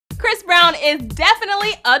Chris Brown is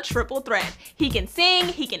definitely a triple threat. He can sing,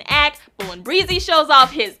 he can act, but when Breezy shows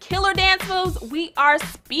off his killer dance moves, we are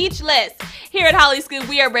speechless. Here at Hollyscoop,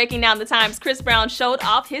 we are breaking down the times Chris Brown showed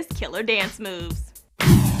off his killer dance moves.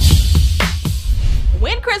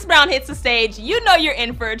 When Chris Brown hits the stage, you know you're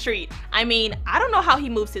in for a treat. I mean, I don't know how he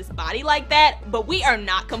moves his body like that, but we are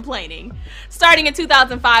not complaining. Starting in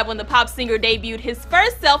 2005 when the pop singer debuted his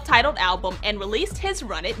first self-titled album and released his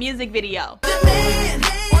Run It music video.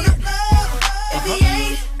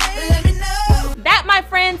 That, my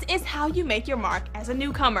friends, is how you make your mark as a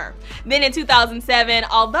newcomer. Then in 2007,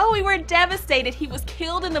 although we were devastated he was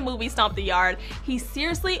killed in the movie Stomp the Yard, he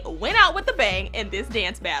seriously went out with a bang in this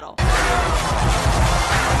dance battle.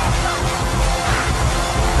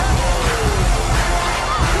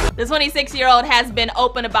 The 26-year-old has been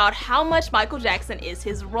open about how much Michael Jackson is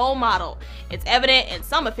his role model. It's evident in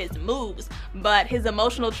some of his moves, but his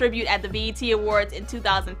emotional tribute at the BET Awards in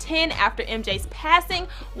 2010 after MJ's passing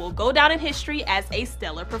will go down in history as a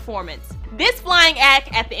stellar performance. This flying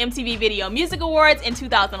act at the MTV Video Music Awards in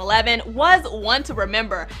 2011 was one to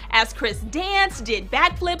remember, as Chris danced, did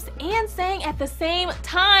backflips, and sang at the same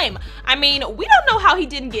time. I mean, we don't know how he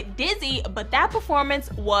didn't get dizzy, but that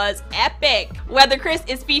performance was epic. Whether Chris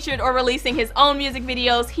is featured or releasing his own music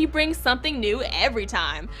videos, he brings something new every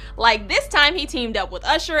time. Like this time he teamed up with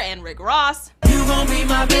Usher and Rick Ross. You gon' be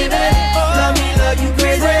my baby, love me, love you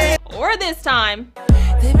crazy. Or this time.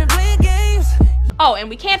 They've been playing games. Oh, and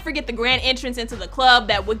we can't forget the grand entrance into the club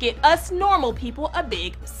that would get us normal people a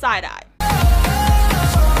big side-eye.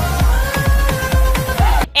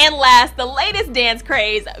 And last, the latest dance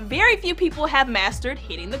craze. Very few people have mastered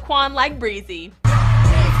hitting the quan like Breezy.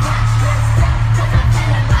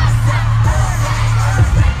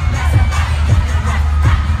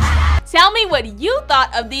 Tell me what you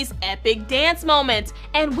thought of these epic dance moments,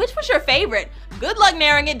 and which was your favorite? Good luck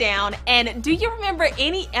narrowing it down, and do you remember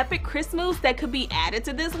any epic Chris moves that could be added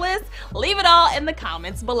to this list? Leave it all in the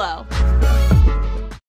comments below.